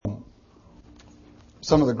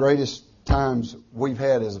some of the greatest times we've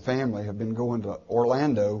had as a family have been going to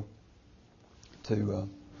Orlando to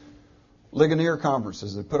Ligonier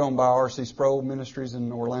conferences. They're put on by R.C. Sproul Ministries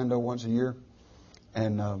in Orlando once a year.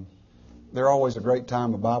 And they're always a great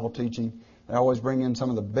time of Bible teaching. They always bring in some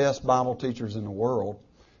of the best Bible teachers in the world,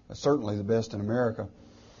 certainly the best in America.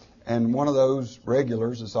 And one of those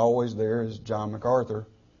regulars that's always there is John MacArthur.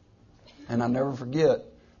 And I never forget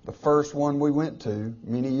the first one we went to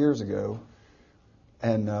many years ago.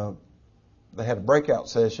 And they had a breakout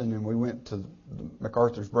session, and we went to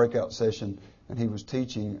MacArthur's breakout session, and he was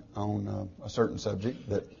teaching on a certain subject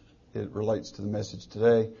that it relates to the message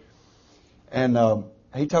today. And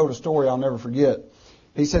he told a story I'll never forget.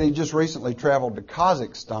 He said he just recently traveled to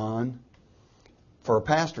Kazakhstan for a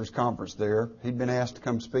pastor's conference there. He'd been asked to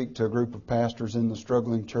come speak to a group of pastors in the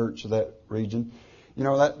struggling church of that region. You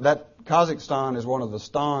know, that Kazakhstan is one of the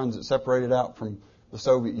stans that separated out from the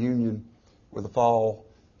Soviet Union with the fall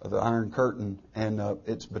of the Iron Curtain. And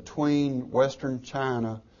it's between western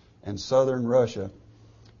China and southern Russia,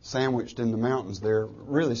 sandwiched in the mountains there,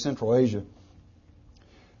 really Central Asia.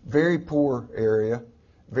 Very poor area,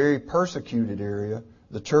 very persecuted area.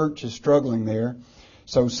 The church is struggling there.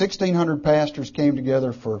 So 1,600 pastors came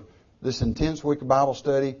together for this intense week of Bible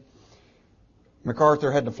study.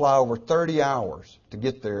 MacArthur had to fly over 30 hours to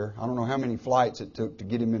get there. I don't know how many flights it took to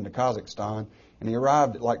get him into Kazakhstan. And he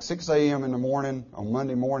arrived at like 6 a.m. in the morning on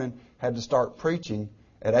Monday morning, had to start preaching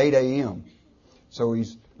at 8 a.m. So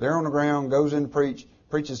he's there on the ground, goes in to preach,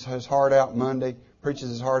 preaches his heart out Monday, preaches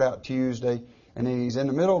his heart out Tuesday, and then he's in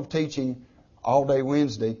the middle of teaching all day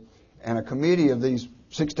Wednesday, and a committee of these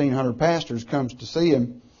 1,600 pastors comes to see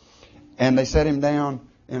him, and they set him down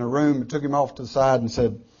in a room, took him off to the side and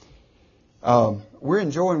said, we're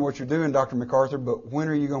enjoying what you're doing, Dr. MacArthur, but when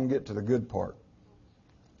are you going to get to the good part?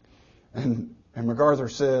 And MacArthur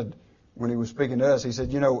said, when he was speaking to us, he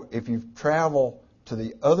said, you know, if you travel to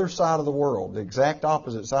the other side of the world, the exact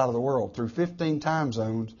opposite side of the world, through 15 time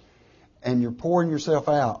zones, and you're pouring yourself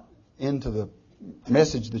out into the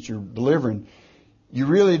message that you're delivering, you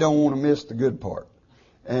really don't want to miss the good part.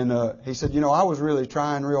 And he said, you know, I was really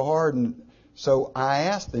trying real hard, and so I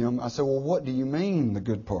asked them, I said, well, what do you mean the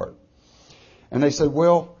good part? And they said,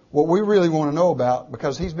 well, what we really want to know about,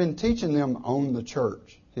 because he's been teaching them on the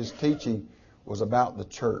church. His teaching was about the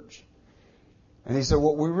church. And he said,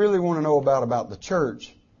 what we really want to know about the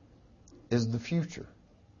church is the future.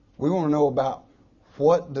 We want to know about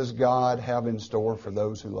what does God have in store for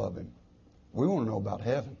those who love Him. We want to know about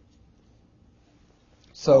heaven.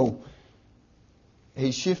 So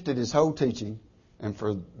he shifted his whole teaching, and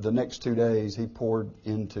for the next 2 days he poured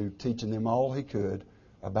into teaching them all he could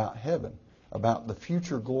about heaven, about the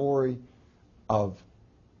future glory of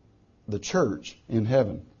the church in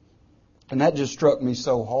heaven. And that just struck me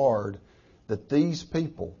so hard, that these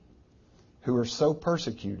people who are so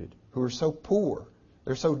persecuted, who are so poor,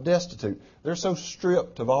 they're so destitute, they're so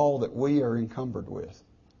stripped of all that we are encumbered with.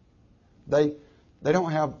 They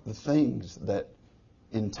don't have the things that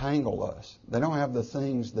entangle us. They don't have the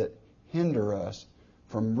things that hinder us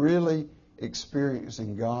from really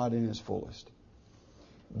experiencing God in His fullest.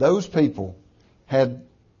 Those people had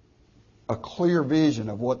a clear vision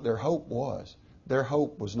of what their hope was. Their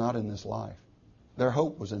hope was not in this life. Their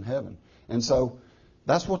hope was in heaven. And so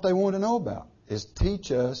that's what they want to know about, is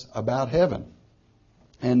teach us about heaven.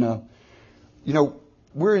 And, you know,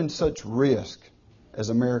 we're in such risk as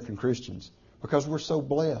American Christians because we're so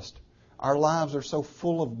blessed. Our lives are so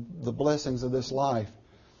full of the blessings of this life.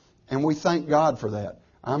 And we thank God for that.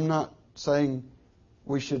 I'm not saying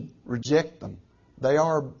we should reject them. They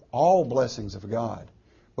are all blessings of God.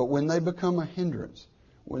 But when they become a hindrance,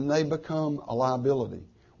 when they become a liability,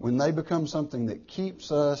 when they become something that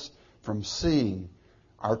keeps us from seeing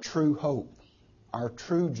our true hope, our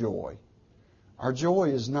true joy. Our joy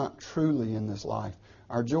is not truly in this life.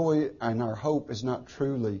 Our joy and our hope is not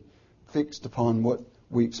truly fixed upon what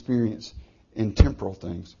we experience in temporal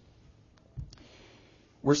things.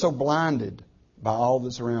 We're so blinded by all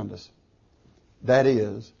that's around us. That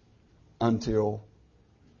is, until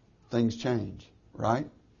things change, right?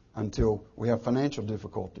 Until we have financial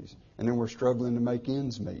difficulties and then we're struggling to make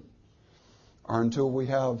ends meet. Or until we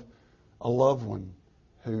have a loved one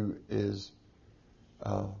who is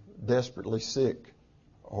desperately sick,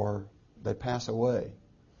 or they pass away,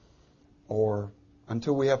 or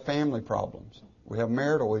until we have family problems, we have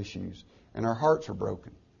marital issues, and our hearts are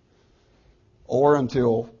broken, or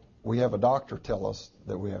until we have a doctor tell us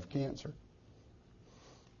that we have cancer,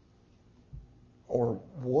 or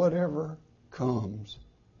whatever comes.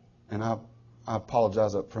 And I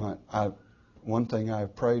apologize up front. One thing I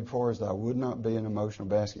have prayed for is that I would not be an emotional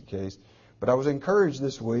basket case. But I was encouraged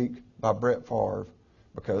this week by Brett Favre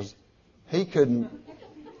because he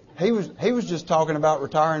was just talking about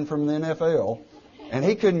retiring from the NFL, and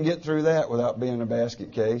he couldn't get through that without being a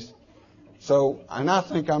basket case. So, and I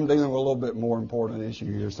think I'm dealing with a little bit more important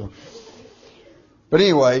issue here. But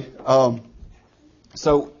anyway,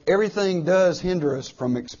 so everything does hinder us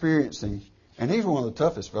from experiencing, and he's one of the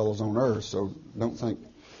toughest fellows on earth, so don't think.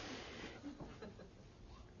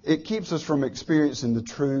 It keeps us from experiencing the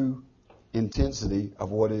true intensity of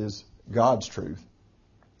what is God's truth.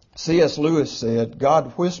 C.S. Lewis said,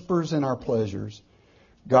 God whispers in our pleasures,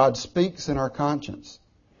 God speaks in our conscience,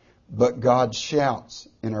 but God shouts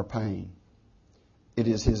in our pain. It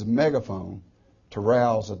is His megaphone to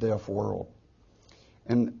rouse a deaf world.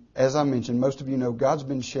 And as I mentioned, most of you know God's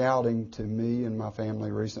been shouting to me and my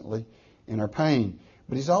family recently in our pain.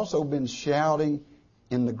 But He's also been shouting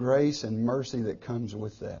in the grace and mercy that comes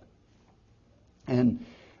with that. And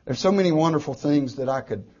there's so many wonderful things that I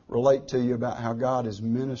could relate to you about how God has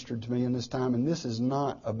ministered to me in this time. And this is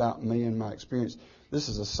not about me and my experience. This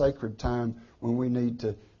is a sacred time when we need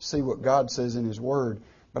to see what God says in His Word.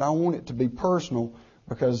 But I want it to be personal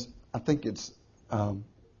because I think it's an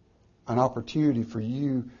opportunity for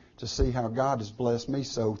you to see how God has blessed me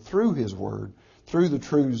so through His Word, through the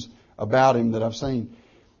truths about Him that I've seen.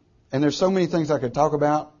 And there's so many things I could talk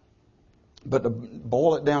about, but to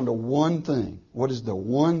boil it down to one thing, what is the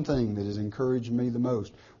one thing that has encouraged me the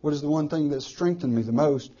most? What is the one thing that strengthened me the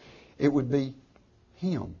most? It would be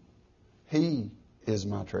Him. He is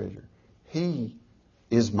my treasure. He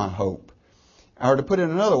is my hope. Or to put it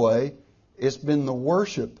another way, it's been the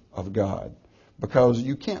worship of God. Because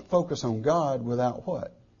you can't focus on God without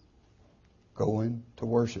what? Going to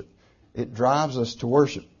worship. It drives us to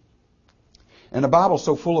worship. And the Bible's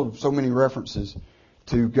so full of so many references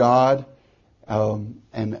to God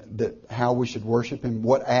and how we should worship Him,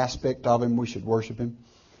 what aspect of Him we should worship Him.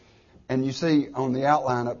 And you see on the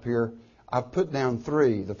outline up here, I've put down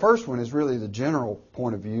 3. The first one is really the general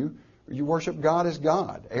point of view. You worship God as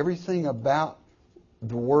God. Everything about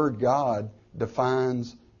the word God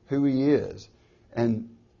defines who He is.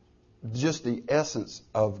 And just the essence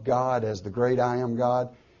of God as the great I am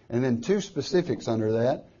God. And then 2 specifics under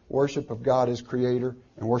that. Worship of God as Creator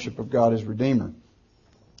and worship of God as Redeemer.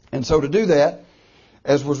 And so to do that,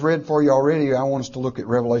 as was read for you already, I want us to look at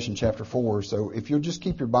Revelation chapter 4. So if you'll just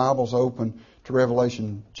keep your Bibles open to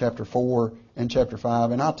Revelation chapter 4 and chapter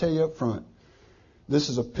 5. And I'll tell you up front, this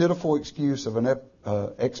is a pitiful excuse of an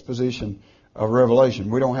exposition of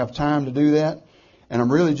Revelation. We don't have time to do that. And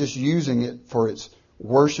I'm really just using it for its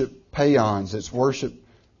worship paeans, its worship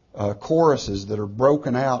choruses that are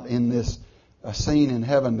broken out in this scene in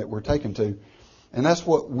heaven that we're taken to. And that's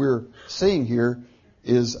what we're seeing here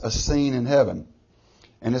is a scene in heaven.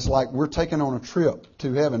 And it's like we're taken on a trip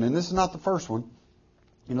to heaven. And this is not the first one.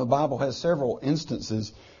 You know, the Bible has several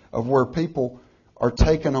instances of where people are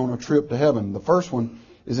taken on a trip to heaven. The first one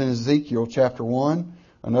is in Ezekiel chapter 1.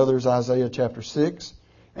 Another is Isaiah chapter 6.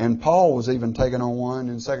 And Paul was even taken on one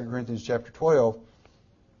in 2 Corinthians chapter 12.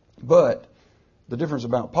 But the difference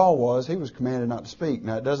about Paul was he was commanded not to speak.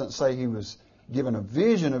 Now, it doesn't say he was given a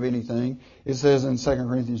vision of anything. It says in 2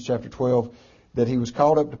 Corinthians chapter 12 that he was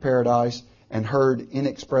called up to paradise and heard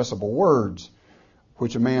inexpressible words,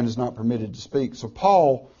 which a man is not permitted to speak. So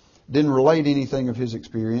Paul didn't relate anything of his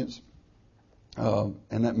experience. And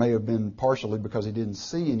that may have been partially because he didn't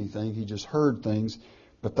see anything. He just heard things,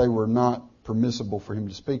 but they were not permissible for him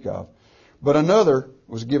to speak of. But another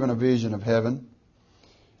was given a vision of heaven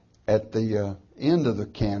at the end of the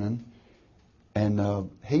canon. And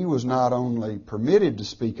he was not only permitted to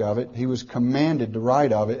speak of it, he was commanded to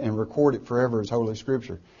write of it and record it forever as Holy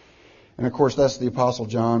Scripture. And of course, that's the Apostle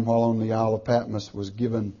John, while on the Isle of Patmos, was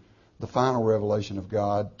given the final revelation of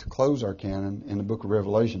God to close our canon in the book of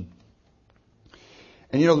Revelation.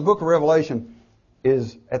 And you know, the book of Revelation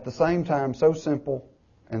is at the same time so simple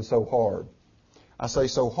and so hard. I say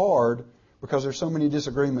so hard because there's so many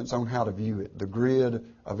disagreements on how to view it, the grid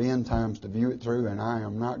of end times to view it through, and I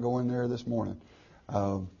am not going there this morning.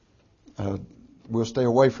 We'll stay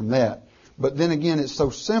away from that. But then again, it's so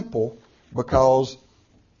simple because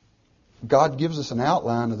God gives us an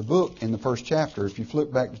outline of the book in the first chapter. If you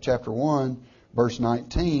flip back to chapter 1, verse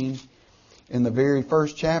 19, in the very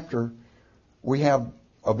first chapter, we have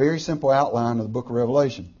a very simple outline of the book of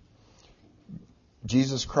Revelation.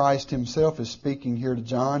 Jesus Christ Himself is speaking here to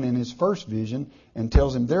John in his first vision and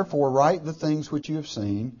tells him, therefore, write the things which you have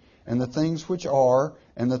seen, and the things which are,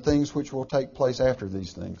 and the things which will take place after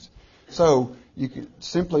these things. So, you can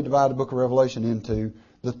simply divide the book of Revelation into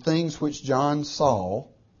the things which John saw,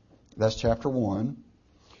 that's chapter 1.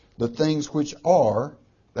 The things which are,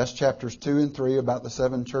 That's chapters 2 and 3 about the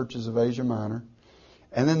 7 churches of Asia Minor.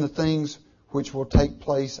 And then the things which will take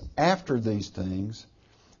place after these things,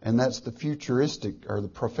 and that's the futuristic or the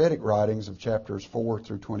prophetic writings of chapters 4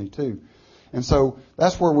 through 22. And so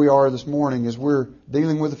that's where we are this morning, is we're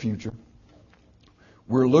dealing with the future.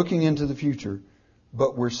 We're looking into the future,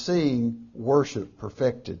 but we're seeing worship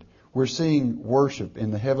perfected. We're seeing worship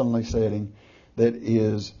in the heavenly setting that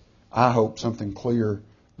is, I hope, something clear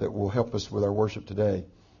that will help us with our worship today.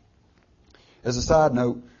 As a side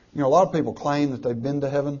note, a lot of people claim that they've been to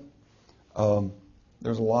heaven.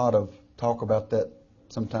 There's a lot of talk about that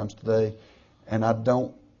sometimes today, and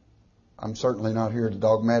I'm certainly not here to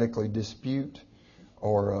dogmatically dispute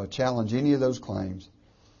or challenge any of those claims.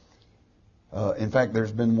 In fact,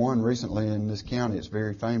 there's been one recently in this county. It's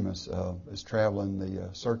very famous. It's traveling the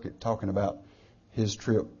circuit talking about his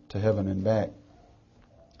trip to heaven and back.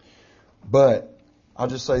 But I'll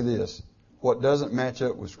just say this. What doesn't match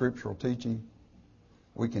up with scriptural teaching,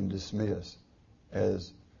 we can dismiss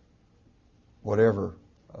as whatever.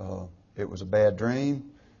 It was a bad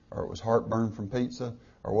dream, or it was heartburn from pizza,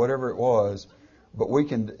 or whatever it was. But we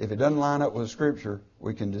can, if it doesn't line up with Scripture,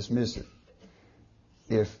 we can dismiss it.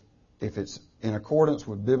 If it's in accordance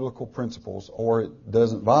with biblical principles, or it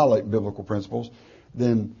doesn't violate biblical principles,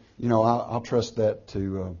 then I'll trust that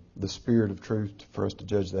to the Spirit of truth for us to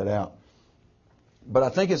judge that out. But I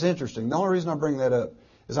think it's interesting. The only reason I bring that up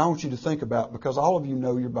is I want you to think about, because all of you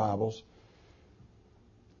know your Bibles,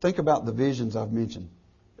 think about the visions I've mentioned.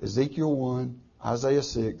 Ezekiel 1, Isaiah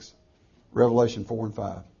 6, Revelation 4 and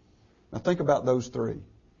 5. Now think about those three.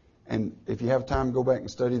 And if you have time, go back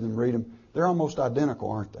and study them, read them. They're almost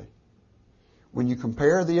identical, aren't they? When you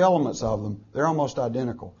compare the elements of them, they're almost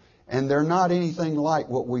identical. And they're not anything like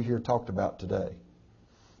what we hear talked about today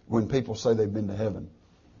when people say they've been to heaven.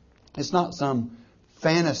 It's not some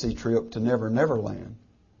fantasy trip to Never Never Land.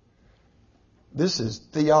 This is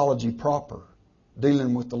theology proper,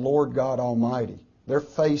 dealing with the Lord God Almighty. They're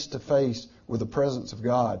face to face with the presence of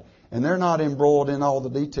God. And they're not embroiled in all the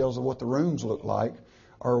details of what the rooms look like,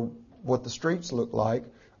 or what the streets look like,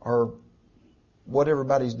 or what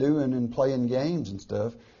everybody's doing and playing games and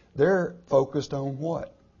stuff. They're focused on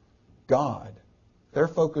what? God. They're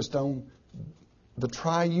focused on the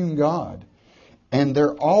triune God. And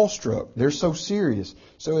they're awestruck. They're so serious.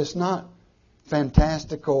 So it's not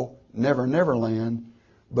fantastical Never Never Land,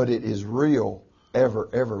 but it is real Ever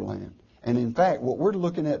Ever Land. And in fact, what we're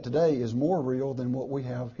looking at today is more real than what we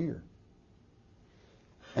have here.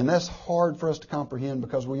 And that's hard for us to comprehend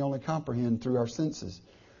because we only comprehend through our senses.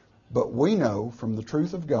 But we know from the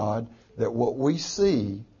truth of God that what we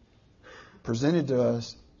see presented to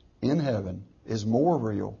us in heaven is more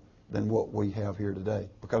real than what we have here today.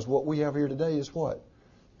 Because what we have here today is what?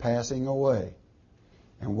 Passing away.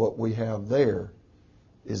 And what we have there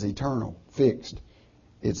is eternal, fixed.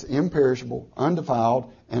 It's imperishable,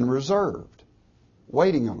 undefiled, and reserved,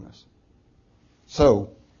 waiting on us.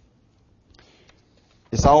 So,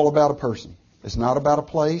 it's all about a person. It's not about a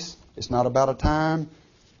place. It's not about a time.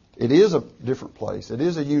 It is a different place. It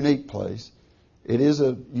is a unique place. It is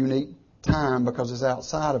a unique time because it's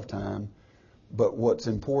outside of time. But what's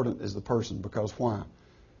important is the person. Because why?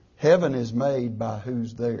 Heaven is made by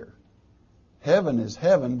who's there. Heaven is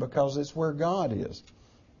heaven because it's where God is.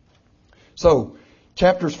 So,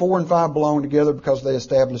 chapters 4 and 5 belong together because they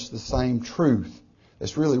establish the same truth.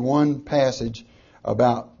 It's really one passage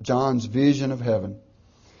about John's vision of heaven.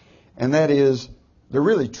 And that is, they're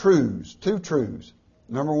really truths, two truths.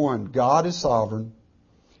 Number one, God is sovereign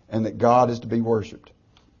and that God is to be worshipped.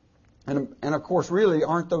 And of course, really,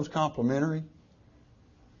 aren't those complementary?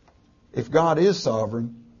 If God is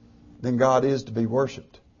sovereign, then God is to be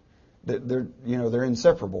worshipped. They're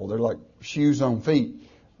inseparable. They're like shoes on feet.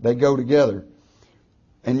 They go together.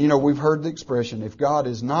 And we've heard the expression, if God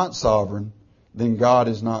is not sovereign, then God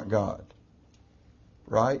is not God.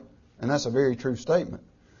 Right? And that's a very true statement.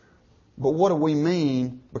 But what do we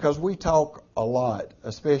mean? Because we talk a lot,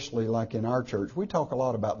 especially like in our church, we talk a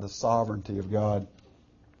lot about the sovereignty of God.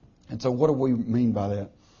 And so what do we mean by that?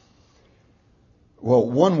 Well,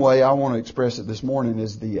 one way I want to express it this morning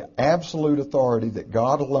is the absolute authority that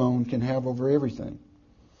God alone can have over everything.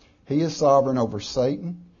 He is sovereign over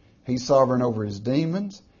Satan. He's sovereign over his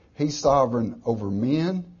demons. He's sovereign over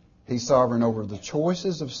men. He's sovereign over the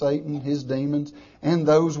choices of Satan, his demons, and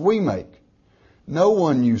those we make. No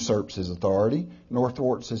one usurps his authority, nor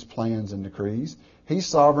thwarts his plans and decrees. He's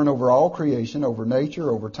sovereign over all creation, over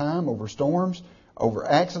nature, over time, over storms, over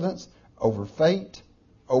accidents, over fate,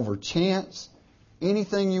 over chance,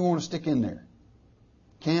 anything you want to stick in there.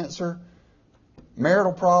 Cancer,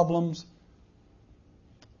 marital problems,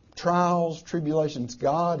 trials, tribulations,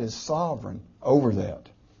 God is sovereign over that.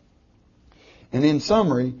 And in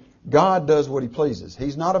summary, God does what He pleases.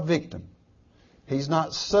 He's not a victim. He's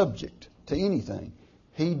not subject to anything.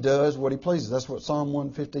 He does what He pleases. That's what Psalm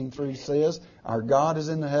 115:3 says. Our God is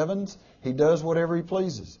in the heavens. He does whatever He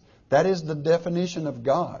pleases. That is the definition of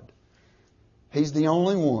God. He's the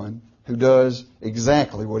only one who does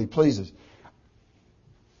exactly what He pleases.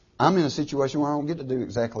 I'm in a situation where I don't get to do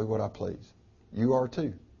exactly what I please. You are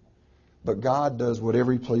too. But God does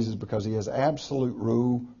whatever He pleases because He has absolute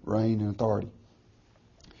rule, reign, and authority.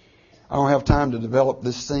 I don't have time to develop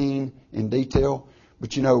this scene in detail, but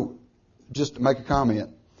just to make a comment,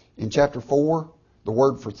 in chapter 4, the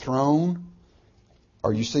word for throne,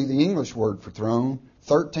 or you see the English word for throne,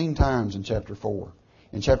 13 times in chapter 4.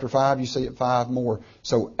 In chapter 5, you see it 5 more.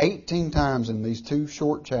 So 18 times in these 2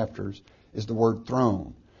 short chapters is the word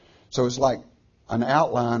throne. So it's like an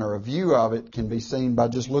outline or a view of it can be seen by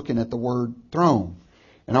just looking at the word throne.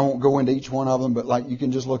 And I won't go into each one of them, but like you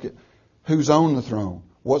can just look at who's on the throne,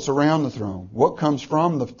 what's around the throne, what comes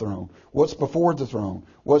from the throne, what's before the throne,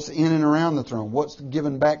 what's in and around the throne, what's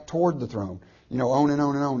given back toward the throne. On and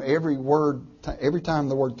on and on. Every time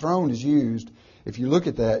the word throne is used, if you look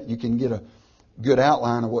at that, you can get a good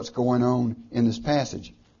outline of what's going on in this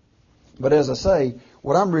passage. But as I say,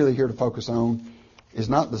 what I'm really here to focus on is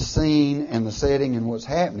not the scene and the setting and what's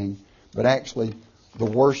happening, but actually the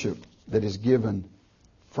worship that is given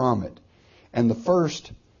from it. And the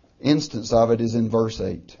first instance of it is in verse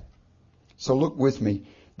 8. So look with me.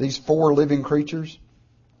 These 4 living creatures,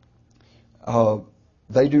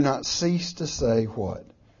 they do not cease to say what?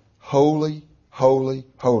 Holy, holy,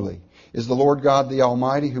 holy is the Lord God the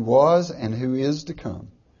Almighty, who was and who is to come.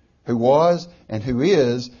 Who was and who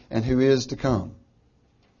is to come.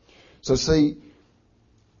 So see,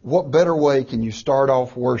 what better way can you start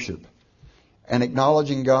off worship and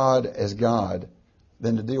acknowledging God as God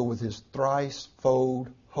than to deal with His thrice-fold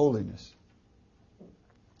holiness?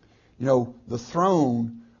 The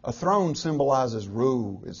throne, a throne symbolizes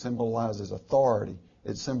rule. It symbolizes authority.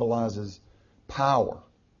 It symbolizes power.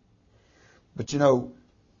 But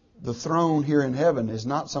the throne here in heaven is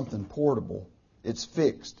not something portable. It's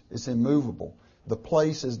fixed. It's immovable. The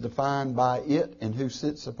place is defined by it and who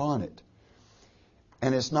sits upon it.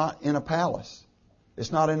 And it's not in a palace.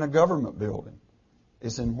 It's not in a government building.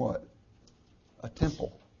 It's in what? A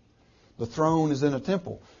temple. The throne is in a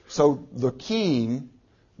temple. So the king,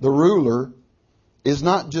 the ruler, is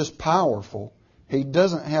not just powerful. He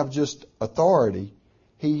doesn't have just authority.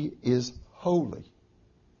 He is holy.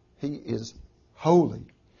 He is holy.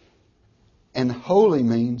 And holy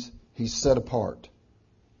means He's set apart.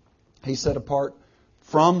 He's set apart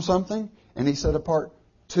from something, and He's set apart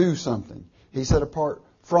to something. He's set apart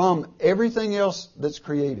from everything else that's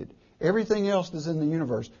created. Everything else that's in the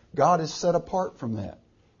universe. God is set apart from that.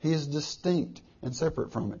 He is distinct and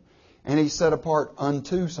separate from it. And He's set apart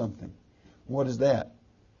unto something. What is that?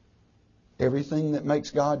 Everything that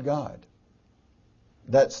makes God God.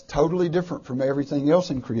 That's totally different from everything else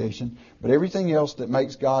in creation. But everything else that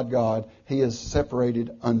makes God God, He is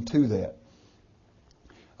separated unto that.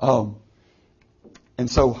 And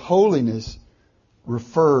so holiness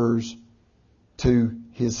refers to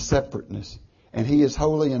His separateness. And He is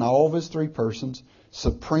holy in all of His 3 persons,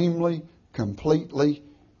 supremely, completely,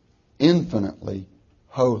 infinitely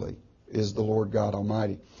holy is the Lord God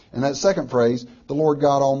Almighty. And that second phrase, the Lord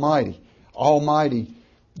God Almighty. Almighty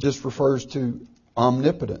just refers to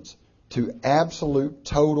omnipotence, to absolute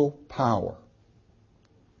total power.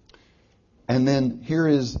 And then here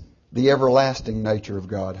is the everlasting nature of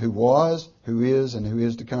God, who was, who is, and who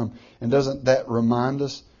is to come. And doesn't that remind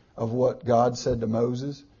us of what God said to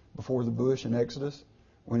Moses before the bush in Exodus?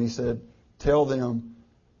 When He said, tell them,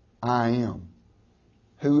 I am.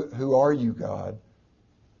 Who are you, God?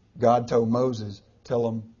 God told Moses, tell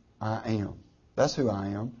them, I am. That's who I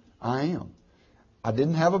am. I am. I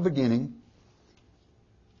didn't have a beginning.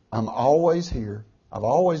 I'm always here. I've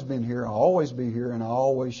always been here. I'll always be here, and I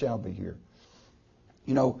always shall be here.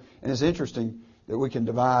 And it's interesting that we can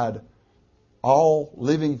divide all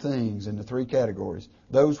living things into 3 categories.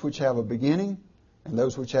 Those which have a beginning and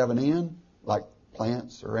those which have an end, like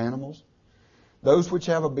plants or animals. Those which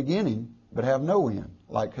have a beginning but have no end,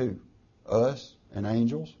 like who? Us and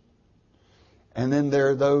angels. And then there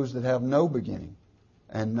are those that have no beginning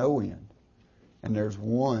and no end. And there's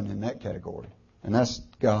one in that category. And that's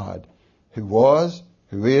God, who was,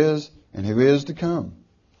 who is, and who is to come.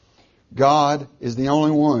 God is the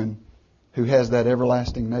only one who has that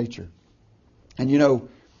everlasting nature. And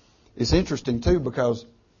it's interesting too, because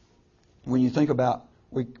when you think about,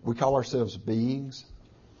 we call ourselves beings.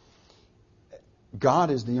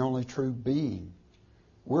 God is the only true being.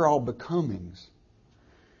 We're all becomings.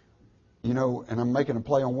 You know, and I'm making a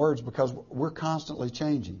play on words because we're constantly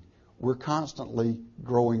changing. We're constantly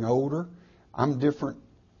growing older. I'm different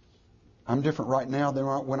right now than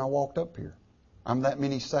when I walked up here. I'm that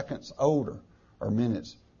many seconds older, or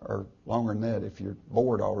minutes, or longer than that if you're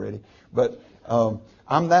bored already. But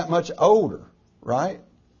I'm that much older, right?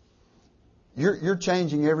 You're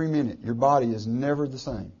changing every minute. Your body is never the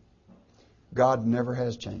same. God never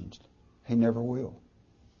has changed. He never will.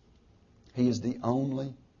 He is the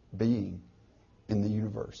only being in the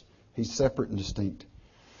universe. He's separate and distinct.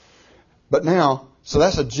 But now, so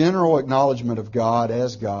that's a general acknowledgement of God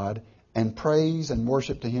as God and praise and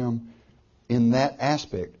worship to Him in that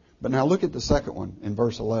aspect. But now look at the second one in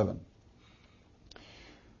verse 11.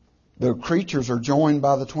 The creatures are joined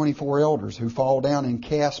by the 24 elders who fall down and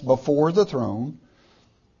cast before the throne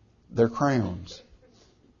their crowns.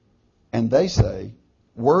 And they say,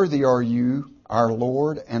 "Worthy are you, our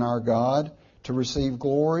Lord and our God, to receive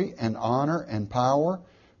glory and honor and power,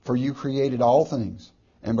 for you created all things,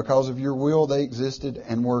 and because of your will they existed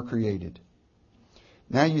and were created."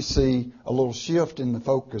 Now you see a little shift in the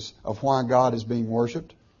focus of why God is being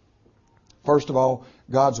worshipped. First of all,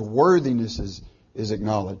 God's worthiness is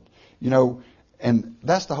acknowledged. You know, and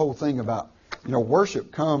that's the whole thing about, you know,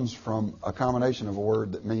 worship comes from a combination of a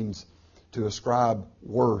word that means to ascribe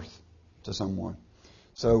worth to someone.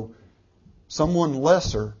 So, someone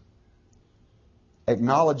lesser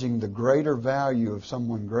acknowledging the greater value of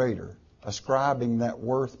someone greater, ascribing that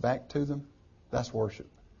worth back to them, that's worship.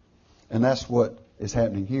 And that's what is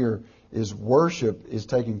happening here, is worship is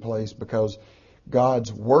taking place because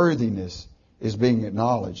God's worthiness is being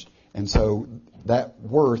acknowledged. And so that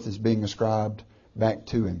worth is being ascribed back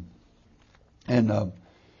to Him. And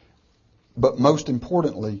but most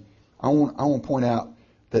importantly, I want to point out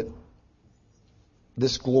that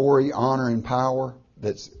this glory, honor, and power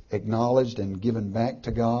that's acknowledged and given back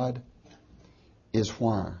to God is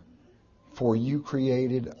why. For you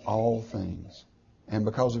created all things, and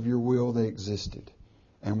because of your will they existed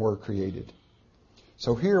and were created.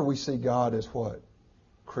 So here we see God as what?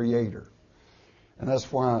 Creator. And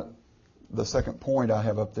that's why the second point I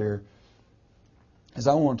have up there is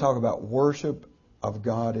I want to talk about worship of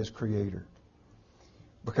God as Creator.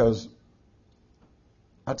 Because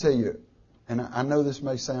I tell you, and I know this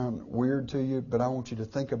may sound weird to you, but I want you to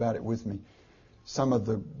think about it with me. Some of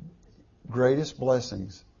the greatest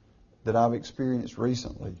blessings that I've experienced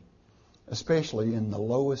recently, especially in the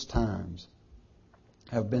lowest times,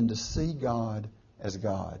 have been to see God as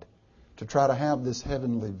God, to try to have this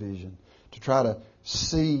heavenly vision, to try to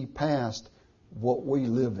see past what we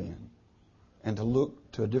live in, and to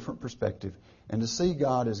look to a different perspective, and to see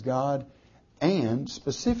God as God, and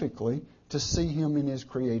specifically to see Him in His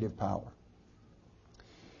creative power.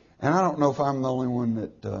 And I don't know if I'm the only one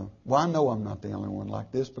that, I know I'm not the only one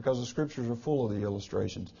like this, because the Scriptures are full of the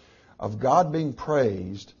illustrations of God being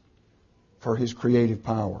praised for His creative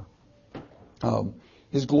power.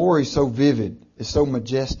 His glory is so vivid, is so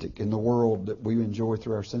majestic in the world that we enjoy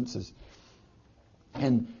through our senses.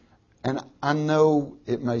 And I know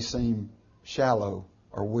it may seem shallow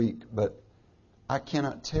or weak, but I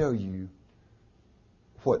cannot tell you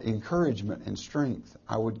what encouragement and strength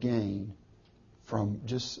I would gain from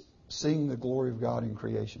just seeing the glory of God in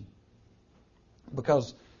creation.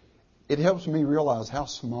 Because it helps me realize how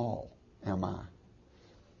small am I?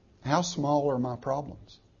 How small are my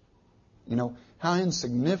problems? You know, how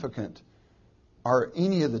insignificant are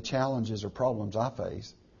any of the challenges or problems I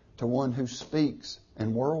face to one who speaks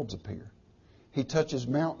and worlds appear. He touches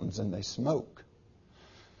mountains and they smoke.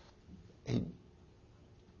 He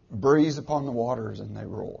breathes upon the waters and they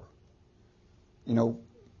roar. You know,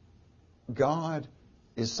 God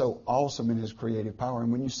is so awesome in His creative power.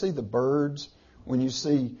 And when you see the birds, when you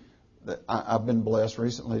see, I've been blessed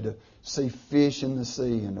recently to see fish in the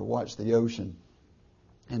sea and to watch the ocean.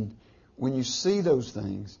 And when you see those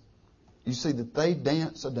things, you see that they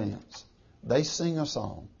dance a dance. They sing a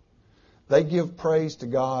song. They give praise to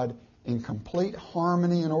God in complete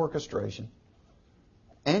harmony and orchestration.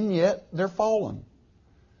 And yet they're fallen.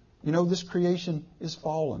 You know, this creation is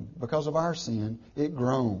fallen. Because of our sin, it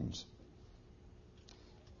groans.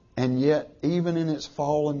 And yet, even in its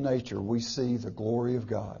fallen nature, we see the glory of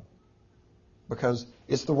God. Because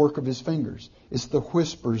it's the work of His fingers. It's the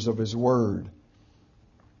whispers of His Word.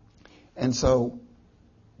 And so,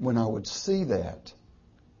 when I would see that,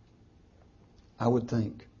 I would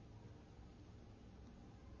think,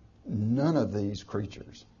 none of these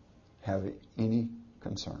creatures have any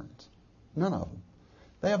concerns. None of them.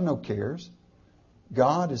 They have no cares.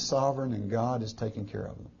 God is sovereign and God is taking care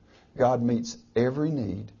of them. God meets every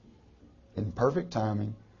need in perfect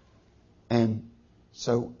timing. And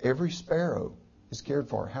so every sparrow is cared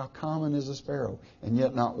for. How common is a sparrow? And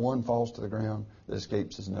yet not one falls to the ground that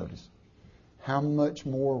escapes His notice. How much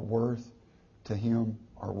more worth to Him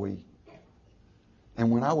are we?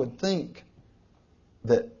 And when I would think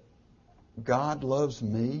that God loves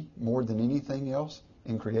me more than anything else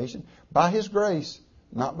in creation, by His grace,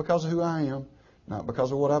 not because of who I am, not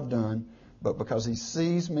because of what I've done, but because He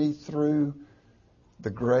sees me through the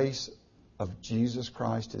grace of Jesus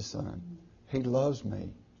Christ, His Son. He loves me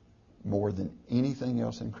more than anything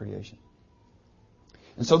else in creation.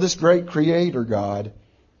 And so this great Creator God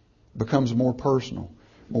becomes more personal,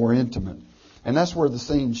 more intimate. And that's where the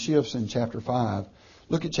scene shifts in chapter 5.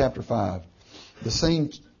 Look at chapter 5. The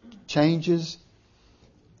scene changes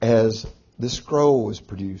as this scroll is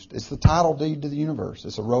produced. It's the title deed to the universe.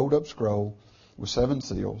 It's a rolled up scroll with 7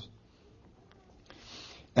 seals.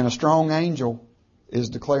 And a strong angel is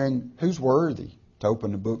declaring who's worthy to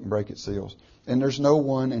open the book and break its seals. And there's no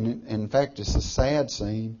one, and in fact it's a sad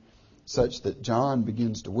scene such that John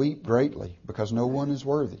begins to weep greatly because no one is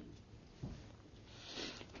worthy.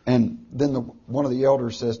 And then one of the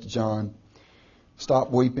elders says to John,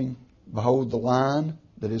 "Stop weeping. Behold, the Lion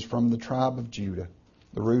that is from the tribe of Judah,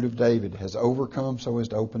 the root of David, has overcome so as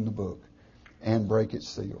to open the book and break its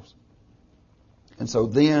seals." And so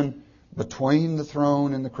then, between the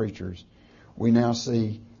throne and the creatures, we now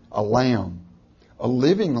see a lamb, a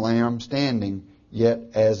living lamb standing, yet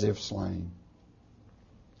as if slain.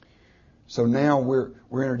 So now we're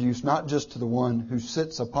introduced not just to the one who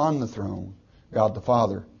sits upon the throne, God the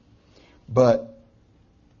Father, but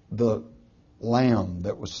the Lamb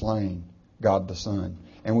that was slain, God the Son.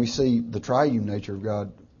 And we see the triune nature of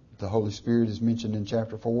God. The Holy Spirit is mentioned in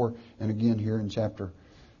chapter 4 and again here in chapter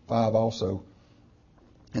 5 also.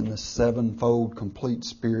 And the 7-fold complete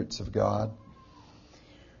spirits of God.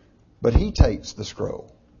 But He takes the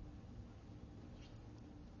scroll.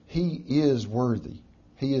 He is worthy.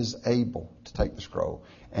 He is able to take the scroll.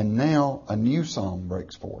 And now a new song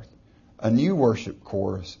breaks forth. A new worship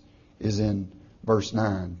chorus is in verse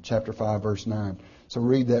 9, chapter 5, verse 9. So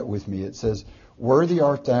read that with me. It says, "Worthy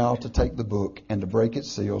art thou to take the book and to break its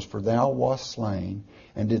seals, for thou wast slain,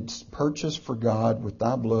 and didst purchase for God with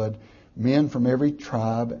thy blood men from every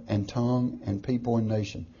tribe and tongue and people and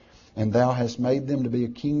nation. And thou hast made them to be a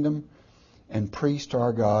kingdom and priests to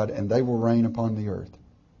our God, and they will reign upon the earth."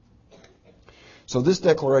 So this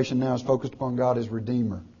declaration now is focused upon God as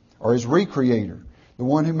Redeemer, or as Recreator, the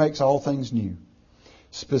one who makes all things new.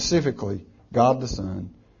 Specifically, God the Son,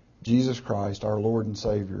 Jesus Christ, our Lord and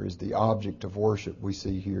Savior, is the object of worship we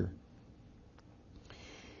see here.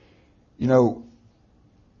 You know,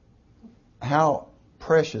 how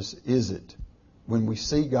precious is it when we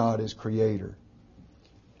see God as Creator,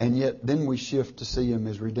 and yet then we shift to see Him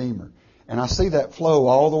as Redeemer. And I see that flow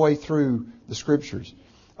all the way through the Scriptures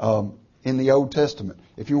in the Old Testament.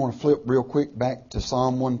 If you want to flip real quick back to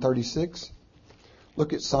Psalm 136,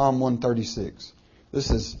 look at Psalm 136. This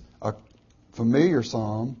is a familiar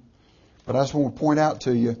psalm, but I just want to point out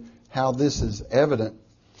to you how this is evident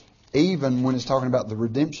even when it's talking about the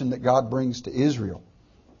redemption that God brings to Israel.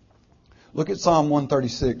 Look at Psalm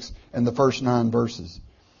 136 and the first 9 verses.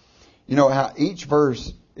 You know how each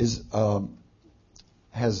verse is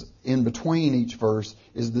has in between each verse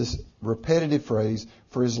is this repetitive phrase,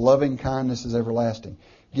 "For His loving kindness is everlasting."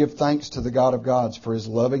 Give thanks to the God of gods, for His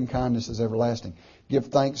loving kindness is everlasting. Give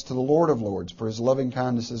thanks to the Lord of lords, for His loving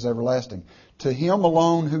kindness is everlasting. To Him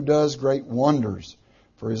alone who does great wonders,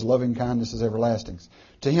 for His loving kindness is everlasting.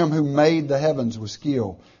 To Him who made the heavens with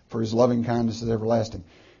skill, for His loving kindness is everlasting.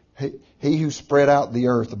 He who spread out the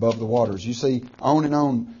earth above the waters. You see, on and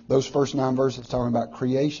on, those first 9 verses talking about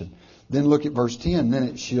creation. Then look at verse 10. Then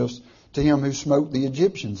it shifts to Him who smote the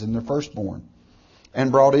Egyptians in their firstborn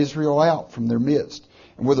and brought Israel out from their midst,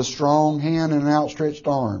 and with a strong hand and an outstretched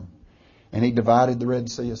arm. And He divided the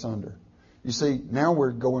Red Sea asunder. You see, now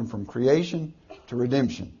we're going from creation to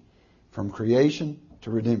redemption. From creation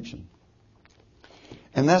to redemption.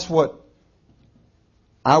 And that's what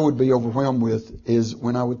I would be overwhelmed with, is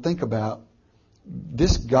when I would think about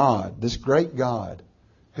this God, this great God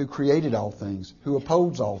who created all things, who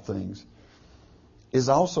upholds all things, is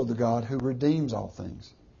also the God who redeems all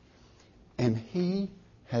things. And He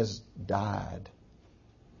has died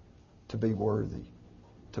to be worthy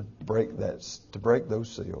to break those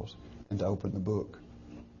seals and to open the book.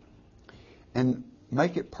 And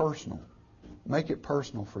make it personal. Make it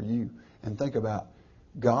personal for you. And think about,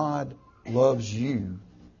 God loves you.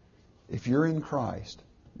 If you're in Christ,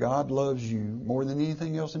 God loves you more than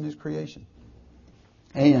anything else in His creation.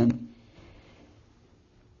 And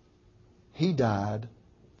He died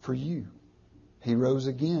for you. He rose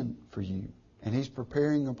again for you. And He's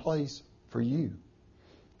preparing a place for you.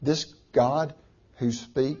 This God who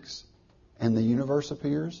speaks and the universe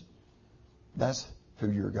appears, that's who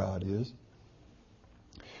your God is.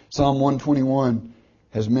 Psalm 121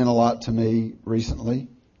 has meant a lot to me recently,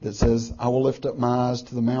 that says, I will lift up my eyes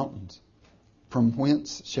to the mountains. From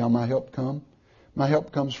whence shall my help come? My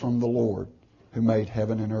help comes from the Lord, who made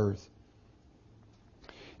heaven and earth.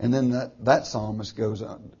 And then that psalmist goes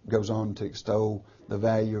on to extol the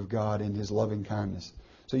value of God in His loving kindness.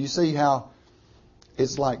 So you see how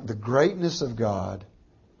it's like the greatness of God,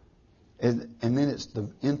 and then it's the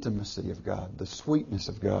intimacy of God, the sweetness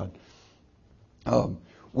of God.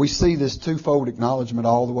 We see this twofold acknowledgement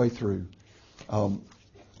all the way through.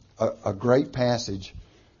 A great passage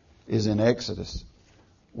is in Exodus,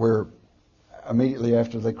 where immediately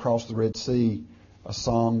after they cross the Red Sea, a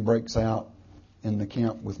song breaks out in the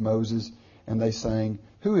camp with Moses, and they sang,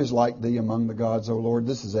 Who is like Thee among the gods, O Lord?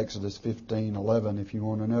 This is Exodus 15:11, if you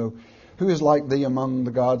want to know. Who is like Thee among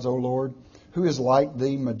the gods, O Lord? Who is like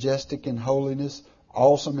Thee, majestic in holiness,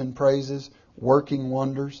 awesome in praises, working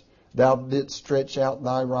wonders? Thou didst stretch out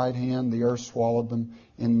Thy right hand, the earth swallowed them.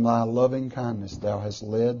 In Thy loving kindness Thou hast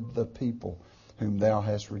led the people whom Thou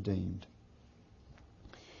hast redeemed.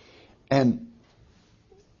 And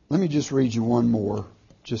let me just read you one more,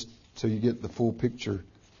 just so you get the full picture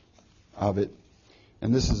of it.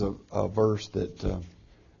 And this is a verse that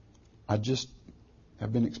I just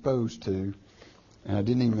have been exposed to. And I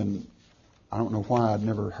don't know why I'd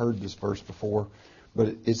never heard this verse before.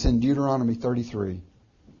 But it's in Deuteronomy 33.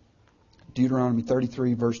 Deuteronomy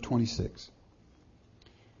 33, verse 26.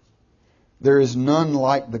 There is none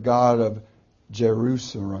like the God of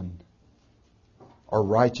Jerusalem, or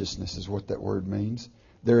righteousness is what that word means.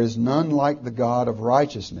 There is none like the God of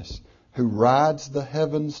righteousness, who rides the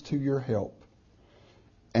heavens to your help,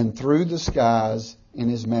 and through the skies in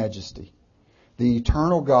His majesty. The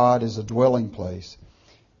eternal God is a dwelling place,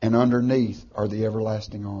 and underneath are the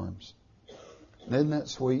everlasting arms. Isn't that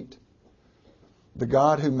sweet? The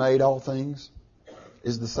God who made all things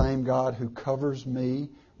is the same God who covers me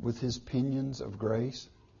with His pinions of grace.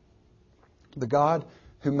 The God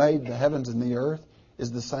who made the heavens and the earth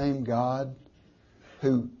is the same God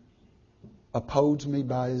who upholds me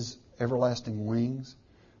by His everlasting wings,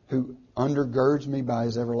 who undergirds me by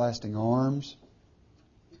His everlasting arms,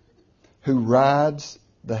 who rides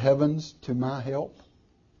the heavens to my help,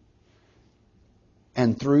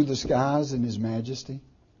 and through the skies in His majesty.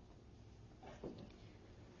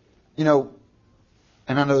 You know,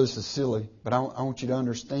 and I know this is silly, but I want you to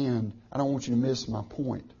understand, I don't want you to miss my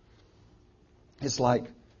point. It's like,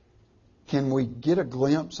 can we get a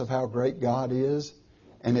glimpse of how great God is?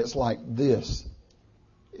 And it's like this.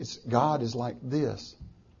 God is like this.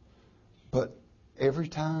 But every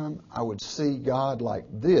time I would see God like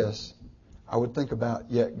this, I would think about,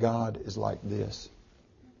 yet God is like this.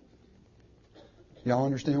 Y'all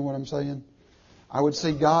understand what I'm saying? I would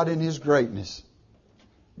see God in His greatness.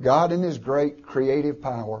 God in His great creative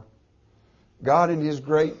power. God in His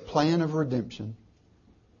great plan of redemption.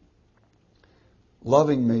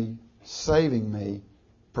 Loving me, saving me,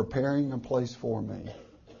 preparing a place for me.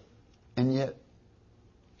 And yet,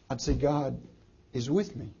 I'd say God is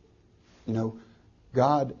with me. You know,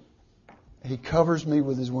 God, He covers me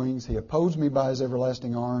with His wings. He upholds me by His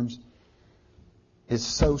everlasting arms. It's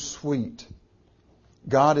so sweet.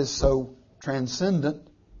 God is so transcendent,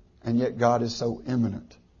 and yet God is so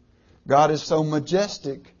immanent. God is so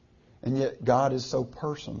majestic, and yet God is so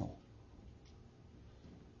personal.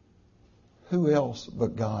 Who else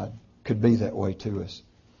but God could be that way to us?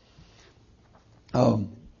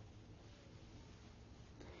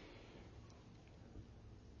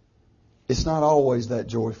 It's not always that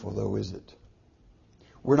joyful, though, is it?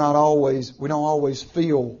 We don't always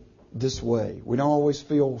feel this way. We don't always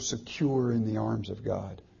feel secure in the arms of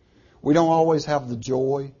God. We don't always have the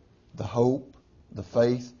joy, the hope, the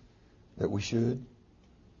faith that we should.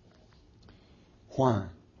 Why?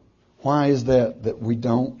 Why is that we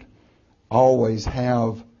don't always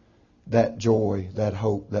have that joy, that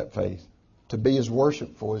hope, that faith? To be as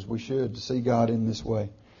worshipful as we should, to see God in this way.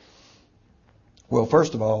 Well,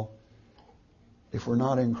 first of all, if we're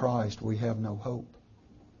not in Christ, we have no hope.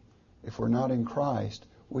 If we're not in Christ,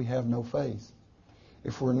 we have no faith.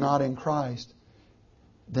 If we're not in Christ,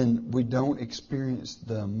 then we don't experience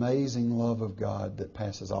the amazing love of God that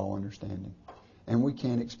passes all understanding. And we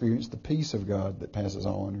can't experience the peace of God that passes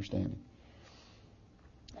all understanding.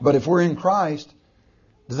 But if we're in Christ,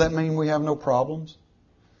 does that mean we have no problems?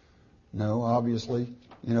 No, obviously.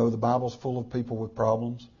 You know, the Bible's full of people with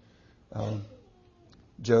problems.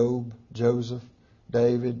 Job, Joseph,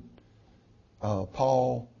 David,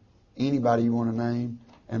 Paul, anybody you want to name,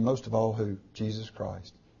 and most of all who? Jesus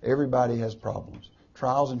Christ. Everybody has problems.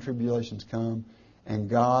 Trials and tribulations come, and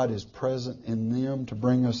God is present in them to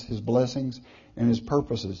bring us His blessings and His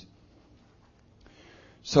purposes.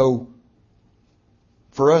 So,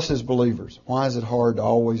 for us as believers, why is it hard to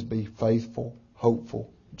always be faithful,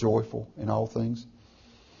 hopeful, joyful in all things?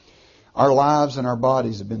 Our lives and our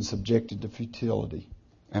bodies have been subjected to futility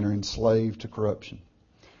and are enslaved to corruption.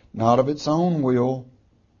 Not of its own will,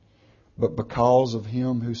 but because of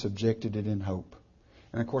Him who subjected it in hope.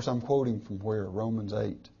 And of course I'm quoting from where? Romans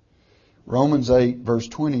 8. Romans 8 verse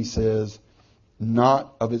 20 says,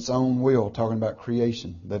 not of its own will, talking about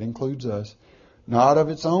creation, that includes us, not of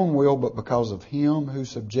its own will, but because of Him who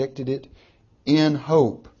subjected it in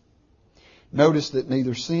hope. Notice that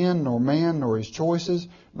neither sin, nor man, nor his choices,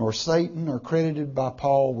 nor Satan are credited by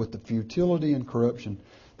Paul with the futility and corruption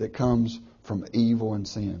that comes from evil and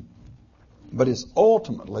sin. But it's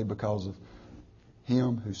ultimately because of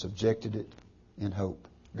Him who subjected it in hope,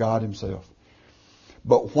 God Himself.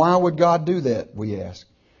 But why would God do that, we ask?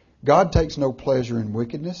 God takes no pleasure in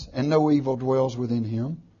wickedness, and no evil dwells within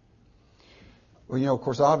Him. Well, of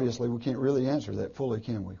course, obviously, we can't really answer that fully,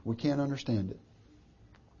 can we? We can't understand it.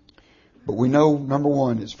 But we know, number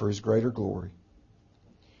one, it's for His greater glory.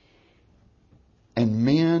 And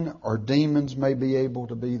men or demons may be able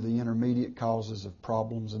to be the intermediate causes of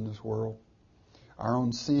problems in this world. Our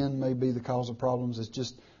own sin may be the cause of problems.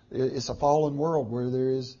 It's a fallen world where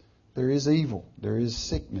there is evil, there is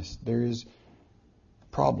sickness, there is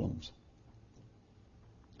problems.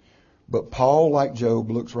 But Paul, like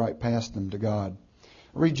Job, looks right past them to God.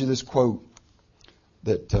 I'll read you this quote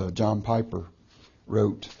that John Piper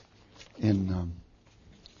wrote in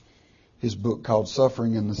his book called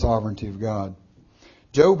Suffering and the Sovereignty of God.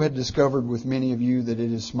 Job had discovered with many of you that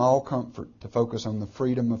it is small comfort to focus on the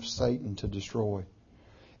freedom of Satan to destroy.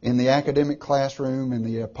 In the academic classroom and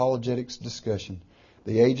the apologetics discussion,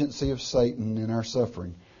 the agency of Satan in our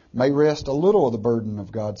suffering may rest a little of the burden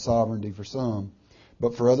of God's sovereignty for some,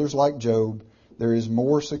 but for others like Job, there is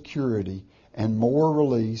more security and more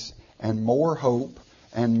release and more hope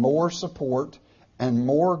and more support and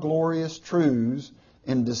more glorious truths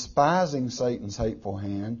in despising Satan's hateful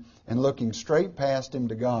hand and looking straight past him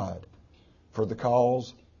to God for the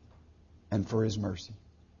cause and for His mercy.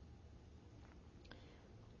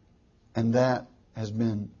 And that has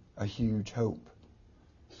been a huge hope,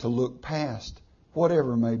 to look past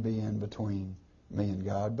whatever may be in between me and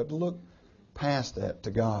God, but to look past that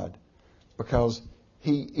to God, because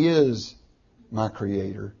He is my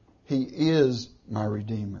Creator, He is my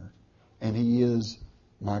Redeemer, and He is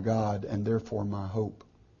my God, and therefore my hope.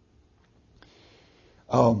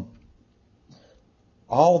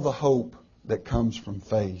 All the hope that comes from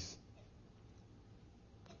faith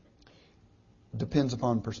depends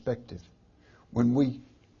upon perspective. When we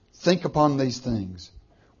think upon these things,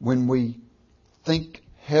 when we think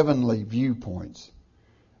heavenly viewpoints,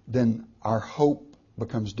 then our hope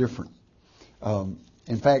becomes different.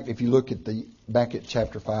 In fact, if you look at back at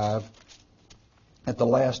chapter 5, at the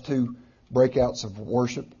last two breakouts of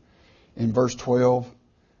worship, in verse 12,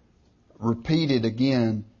 repeated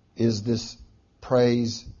again is this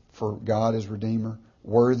praise for God as Redeemer.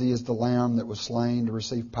 Worthy is the Lamb that was slain to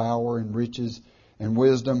receive power and riches and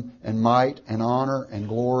wisdom and might and honor and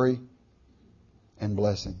glory and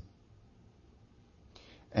blessing.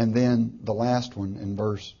 And then the last one in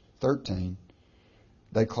verse 13,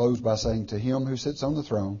 they close by saying, to Him who sits on the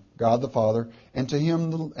throne, God the Father, and to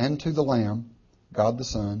Him and to the Lamb, God the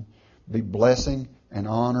Son, be blessing and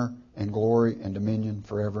honor and glory and dominion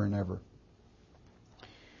forever and ever.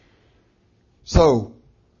 So,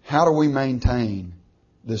 how do we maintain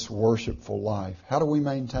this worshipful life? How do we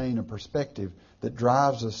maintain a perspective that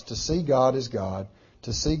drives us to see God as God,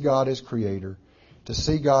 to see God as Creator, to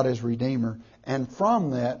see God as Redeemer, and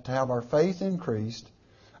from that to have our faith increased,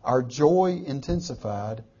 our joy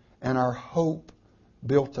intensified, and our hope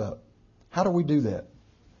built up? How do we do that?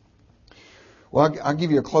 Well, I'll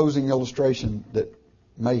give you a closing illustration that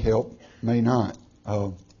may help, may not.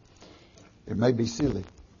 It may be silly.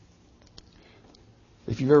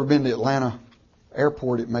 If you've ever been to Atlanta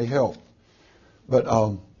Airport, it may help. But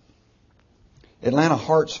Atlanta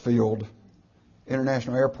Hartsfield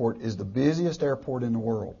International Airport is the busiest airport in the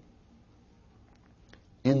world.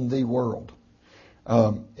 In the world.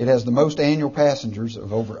 It has the most annual passengers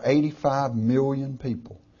of over 85 million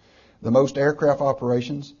people. The most aircraft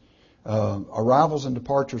operations, arrivals and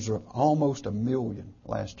departures of almost 1 million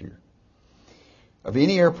last year. Of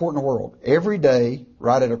any airport in the world. Every day,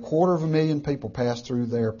 right at 250,000 people pass through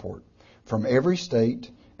the airport. from every state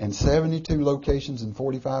and 72 locations in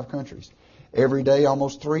 45 countries. Every day,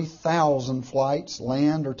 almost 3,000 flights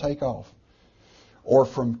land or take off, or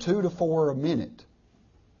from 2 to 4 a minute,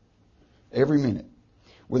 every minute.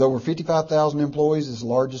 With over 55,000 employees, it's the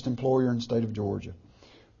largest employer in the state of Georgia.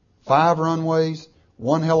 5 runways,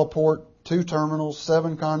 1 heliport, 2 terminals,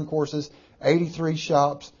 7 concourses, 83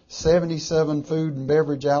 shops, 77 food and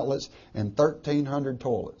beverage outlets, and 1,300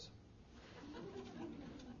 toilets.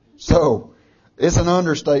 So, it's an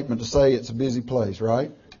understatement to say it's a busy place,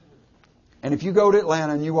 right? And if you go to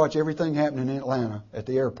Atlanta and you watch everything happening in Atlanta at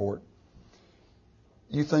the airport,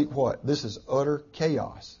 you think what? This is utter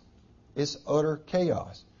chaos. It's utter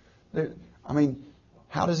chaos. I mean,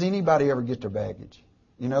 how does anybody ever get their baggage?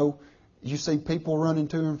 You know, you see people running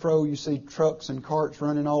to and fro. You see trucks and carts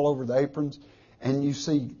running all over the aprons. And you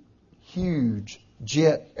see huge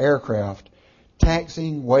jet aircraft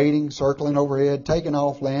taxiing, waiting, circling overhead, taking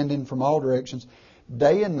off, landing from all directions,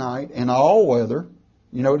 day and night, in all weather.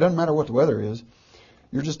 You know, it doesn't matter what the weather is.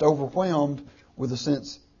 You're just overwhelmed with a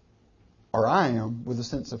sense, or I am, with a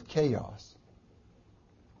sense of chaos.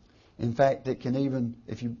 In fact, it can even,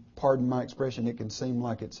 if you pardon my expression, it can seem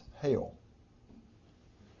like it's hell.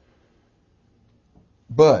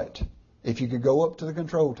 But if you could go up to the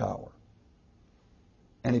control tower,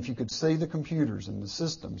 and if you could see the computers and the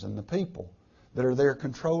systems and the people that are there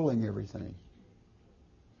controlling everything,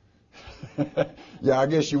 yeah, I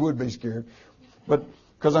guess you would be scared. But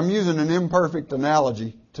because I'm using an imperfect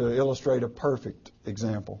analogy to illustrate a perfect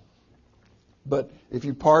example. But if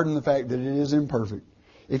you pardon the fact that it is imperfect,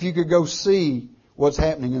 if you could go see what's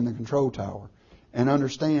happening in the control tower and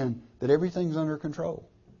understand that everything's under control.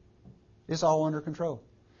 It's all under control.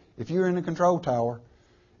 If you're in the control tower,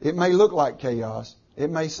 it may look like chaos. It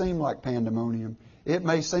may seem like pandemonium. It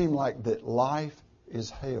may seem like that life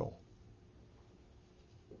is hell.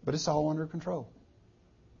 But it's all under control.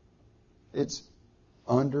 It's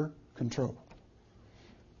under control.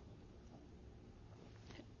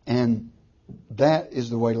 And that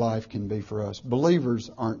is the way life can be for us.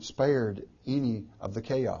 Believers aren't spared any of the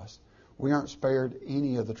chaos. We aren't spared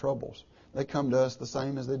any of the troubles. They come to us the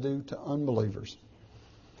same as they do to unbelievers.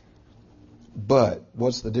 But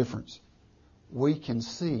what's the difference? We can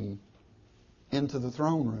see into the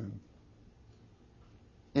throne room,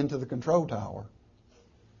 into the control tower.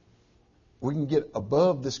 We can get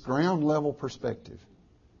above this ground level perspective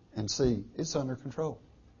and see it's under control.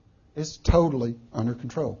 It's totally under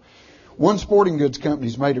control. One sporting goods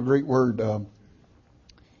company's made a Greek word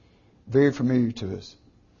very familiar to us.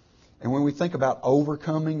 And when we think about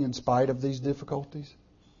overcoming in spite of these difficulties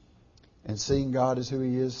and seeing God as who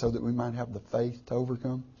He is so that we might have the faith to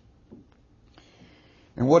overcome.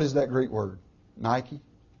 And what is that Greek word? Nike.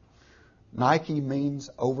 Nike means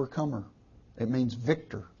overcomer. It means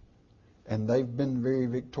victor. And they've been very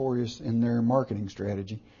victorious in their marketing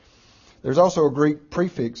strategy. There's also a Greek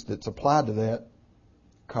prefix that's applied to that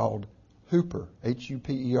called Hooper,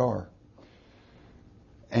 H-U-P-E-R.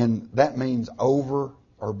 And that means over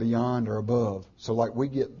or beyond or above. So like we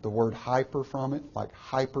get the word hyper from it, like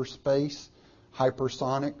hyperspace.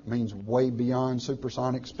 Hypersonic means way beyond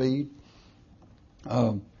supersonic speed.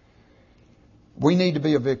 We need to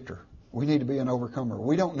be a victor. We need to be an overcomer.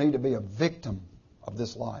 We don't need to be a victim of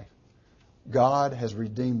this life. God has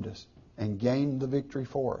redeemed us and gained the victory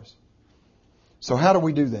for us. So how do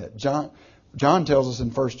we do that? John tells us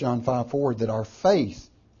in 1 John 5:4 that our faith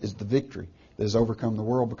is the victory that has overcome the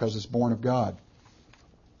world because it's born of God.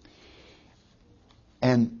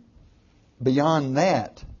 And beyond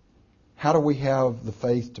that, how do we have the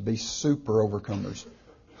faith to be super overcomers?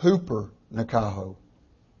 Hooper Nikaho.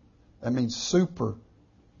 That means super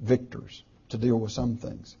victors to deal with some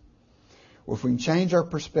things. Well, if we can change our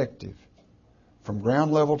perspective from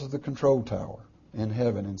ground level to the control tower in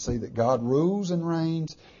heaven and see that God rules and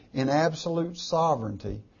reigns in absolute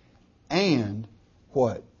sovereignty and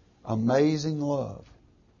what? Amazing love.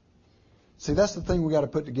 See, that's the thing we got to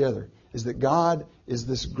put together, is that God is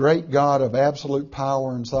this great God of absolute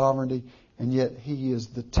power and sovereignty, and yet He is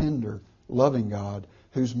the tender, loving God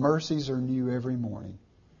whose mercies are new every morning,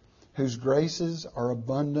 whose graces are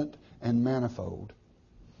abundant and manifold,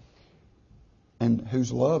 and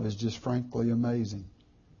whose love is just frankly amazing.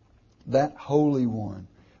 That Holy One,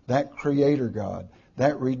 that Creator God,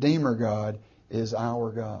 that Redeemer God is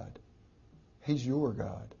our God. He's your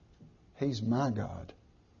God. He's my God.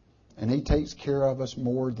 And He takes care of us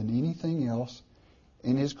more than anything else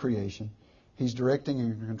in His creation. He's directing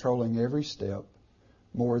and controlling every step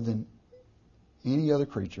more than any other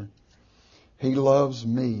creature. He loves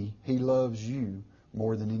me. He loves you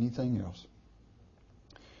more than anything else.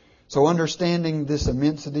 So understanding this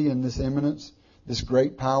immensity and this immanence, this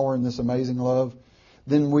great power and this amazing love,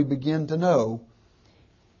 then we begin to know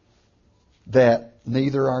that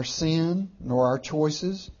neither our sin, nor our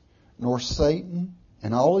choices, nor Satan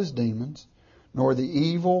and all his demons, nor the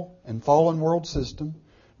evil and fallen world system,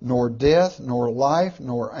 nor death, nor life,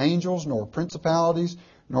 nor angels, nor principalities,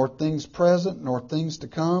 nor things present, nor things to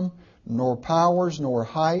come, nor powers, nor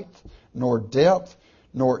height, nor depth,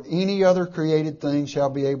 nor any other created thing shall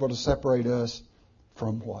be able to separate us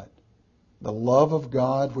from what? The love of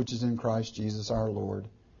God which is in Christ Jesus our Lord.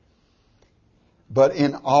 But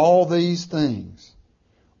in all these things,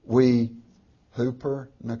 we huper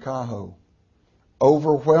nakaho,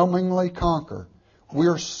 overwhelmingly conquer.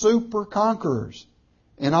 We're super conquerors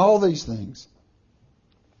in all these things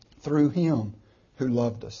through Him who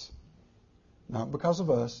loved us. Not because of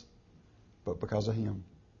us, but because of Him.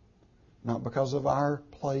 Not because of our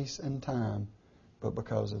place and time, but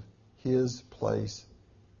because of His place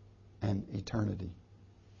and eternity.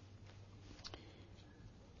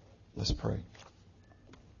 Let's pray.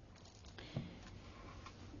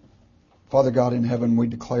 Father God in heaven, we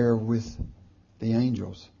declare with the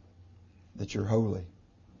angels that You're holy.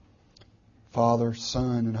 Father,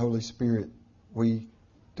 Son, and Holy Spirit, we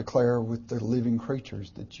declare with the living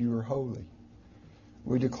creatures that You are holy.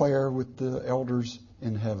 We declare with the elders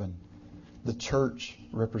in heaven, the church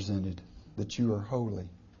represented, that You are holy.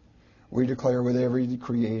 We declare with every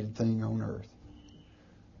created thing on earth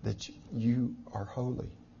that You are holy.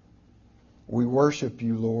 We worship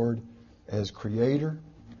You, Lord, as Creator.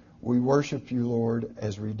 We worship You, Lord,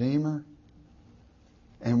 as Redeemer.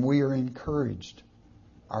 And we are encouraged.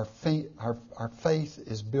 Our faith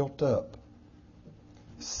is built up,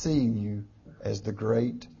 seeing You as the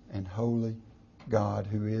great and holy God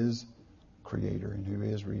who is Creator and who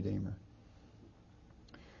is Redeemer.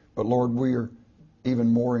 But Lord, we are even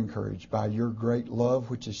more encouraged by Your great love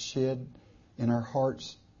which is shed in our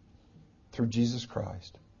hearts through Jesus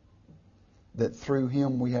Christ. That through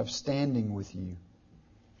Him we have standing with You.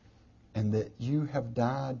 And that You have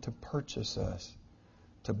died to purchase us,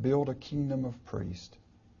 to build a kingdom of priests.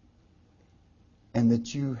 And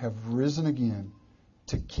that You have risen again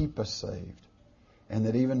to keep us saved. And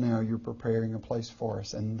that even now You're preparing a place for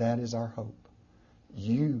us. And that is our hope.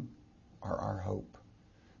 You are our hope.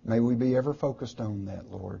 May we be ever focused on that,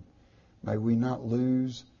 Lord. May we not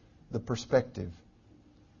lose the perspective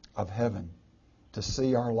of heaven, to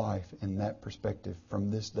see our life in that perspective from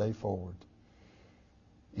this day forward.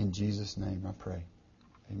 In Jesus' name I pray.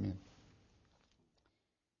 Amen.